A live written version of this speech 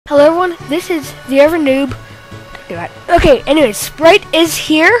everyone, this is TheOtherNoob. Okay, anyways, Sprite is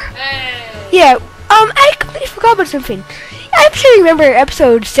here. Hey. Yeah, I completely forgot about something. I'm sure you remember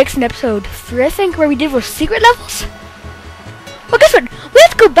episode 6 and episode 3, I think, where we did those secret levels? Well, guess what? We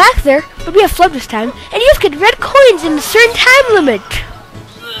have to go back there, but we have flood this time, and you have to get red coins in a certain time limit.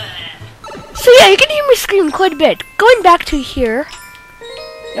 So yeah, you can hear me scream quite a bit. Going back to here,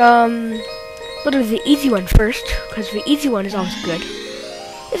 we'll do the easy one first, because the easy one is always good.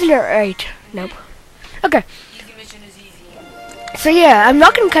 Isn't it right? Nope. Okay. Easy mission is easy. So yeah, I'm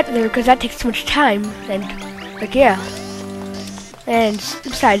not gonna cut there because that takes too much time, and like yeah. And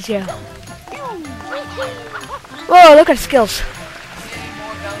besides, yeah. Whoa, look at skills.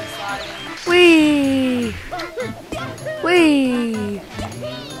 Wee! Wee!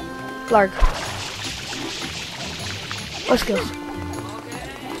 Blarg. What skills?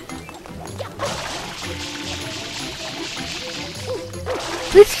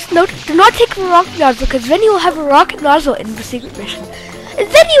 Please note, do not take a rocket nozzle, because then you will have a rocket nozzle in the secret mission. And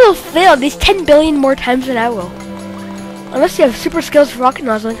then you will fail these 10 billion more times than I will. Unless you have super skills for rocket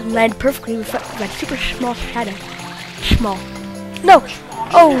nozzle and can land perfectly with that super small shadow. Small. No!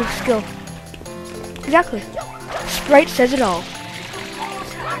 Oh, skill. Exactly. Sprite says it all.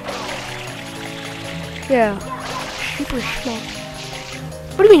 Yeah. Super small.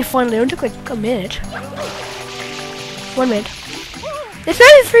 What do you mean finally? It only took like a minute. 1 minute. It's not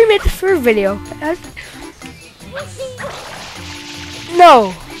a 3-minute for video.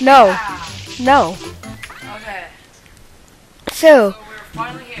 No. No. No. Okay. So we're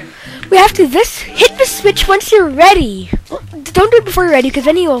finally here. we have to hit the switch once you're ready. Don't do it before you're ready, because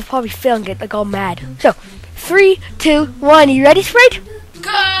then you will probably fail and get like all mad. So 3, 2, 1. You ready, Sprite?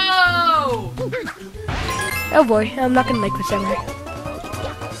 Go! Oh boy, I'm not gonna like this anyway.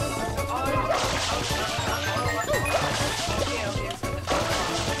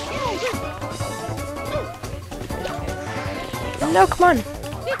 No, come on.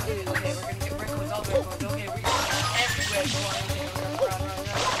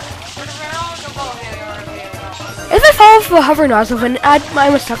 If I fall off the hover nozzle, then I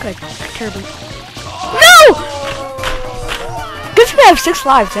must suck like terribly. No! Good thing I have 6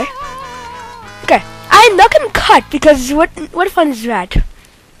 lives, eh? Okay, I'm not gonna cut because what fun is that?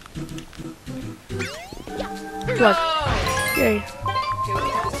 Look. Yay.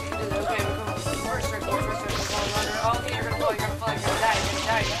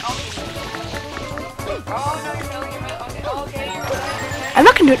 I'm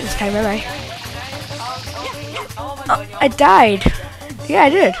not gonna do it this time, am I? Oh, I died. Yeah, I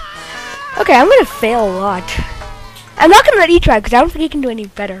did. Okay, I'm gonna fail a lot. I'm not gonna let you try because I don't think you can do any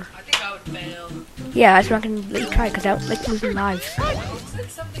better. I think I would fail. Yeah, I'm not gonna let you try because I don't like losing lives. It looks like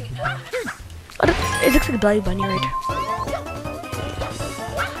something else. It looks like a bloody bunny, right?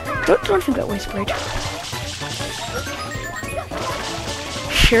 Don't think that way, Sprite.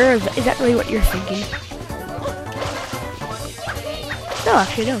 Sure, is that really what you're thinking? No,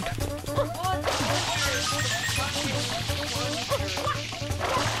 actually, I don't.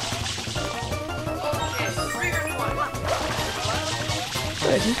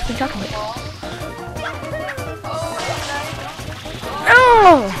 What is this? What are you talking about?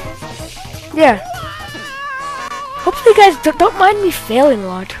 No! Yeah. Hopefully, you guys don't mind me failing a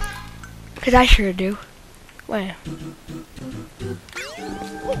lot. Because I sure do. Wow.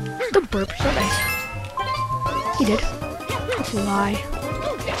 The burp is not nice. He did. That's a lie.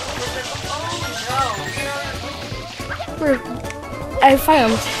 I finally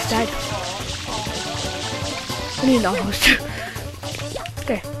almost died. I mean, almost.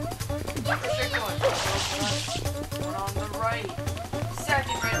 Okay. One on the right.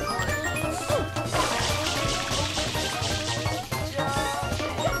 Second red one.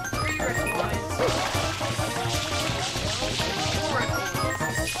 Three red ones. 4 red ones.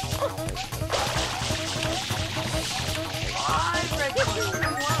 5 red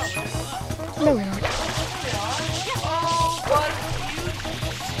ones. No, we're not.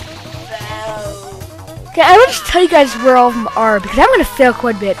 Okay, I will just tell you guys where all of them are because I'm gonna fail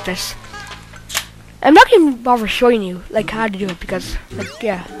quite a bit at this. I'm not gonna bother showing you like how to do it because like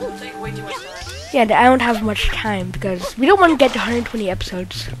yeah. Take way too much time. Yeah, I don't have much time because we don't want to get to 120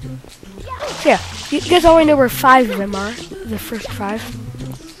 episodes. So yeah, you guys already know where 5 of them are. The first 5.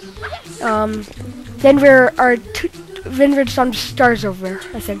 Then there are some stars over there,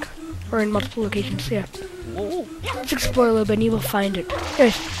 I think. Or in multiple locations, yeah. Let's explore a little bit and you will find it.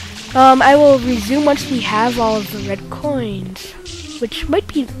 Anyways, I will resume once we have all of the red coins, which might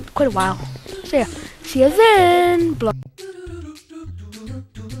be quite a while. So yeah, see you then. Blah.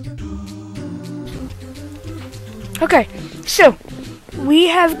 Okay, so we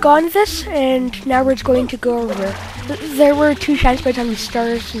have gone this, and now we're just going to go over. There were 2 shine sprites on the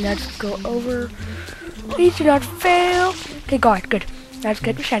stars, and let's go over. Please do not fail. Okay, got it. Good. That's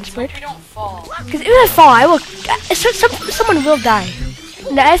good for shine sprite. We don't fall. Because if I fall, I will. Someone will die.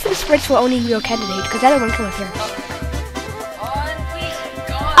 And the SM sprites will only real candidate, because I don't want to kill with her.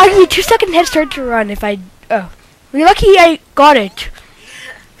 I'll give you 2-second head start to run if I. Oh, you're lucky I got it.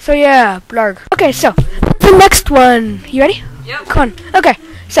 So yeah, blarg. Okay, so the next one. You ready? Yep. Come on. Okay,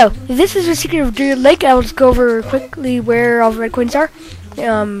 so this is the secret of Deer Lake. I'll just go over quickly where all the red coins are.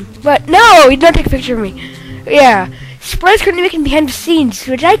 But no, you don't take a picture of me. Yeah, sprites currently making behind the scenes,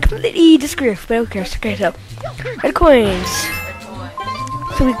 which I completely disagree with. But who cares? Okay, so red coins.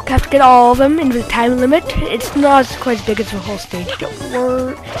 So we have to get all of them in the time limit. It's not quite as big as the whole stage. Don't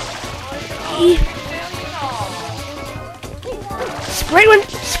worry.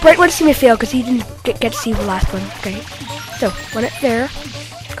 Sprite wants to see me fail because he didn't get to see the last one. Okay, so one it there.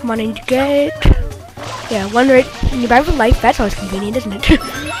 Come on, I need to get. Yeah, one right nearby with life. That's always convenient, isn't it? You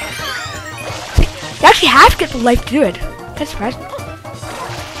actually have to get the life to do it. That's surprising.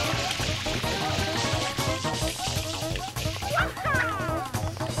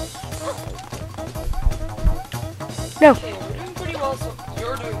 No. Okay, we're doing pretty well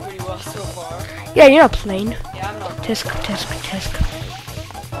you're doing pretty well so far. Yeah, you're not playing. Yeah, I'm not. Tisk.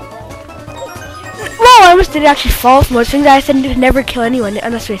 Whoa, I almost did actually fall from those things. I said to never kill anyone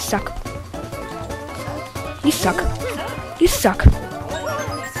unless they suck. You suck. You suck.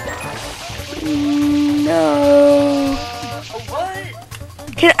 No.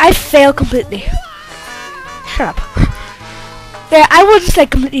 What? Can I fail completely? Shut up. Yeah, I will just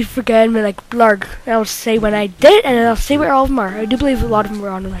like completely forget and be like blarg. And I'll say when I did it, and then I'll say where all of them are. I do believe a lot of them were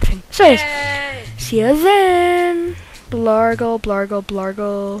on my thing. So anyways, see you then.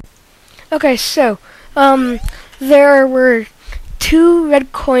 Blargle. Okay, so there were 2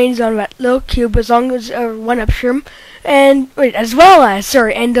 red coins on that little cube, as long as one upstream, and wait, as well as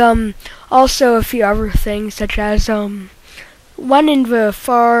and also a few other things such as one in the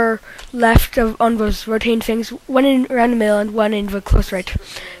far left on those rotating things, one in around the middle, and one in the close right.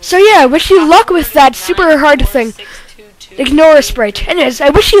 So yeah, wish you luck with that super hard thing. Ignore a sprite. Anyways, I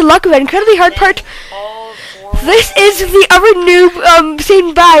wish you luck with that incredibly hard part. This is the other noob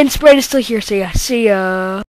saying bye, and sprite is still here. So yeah, see ya.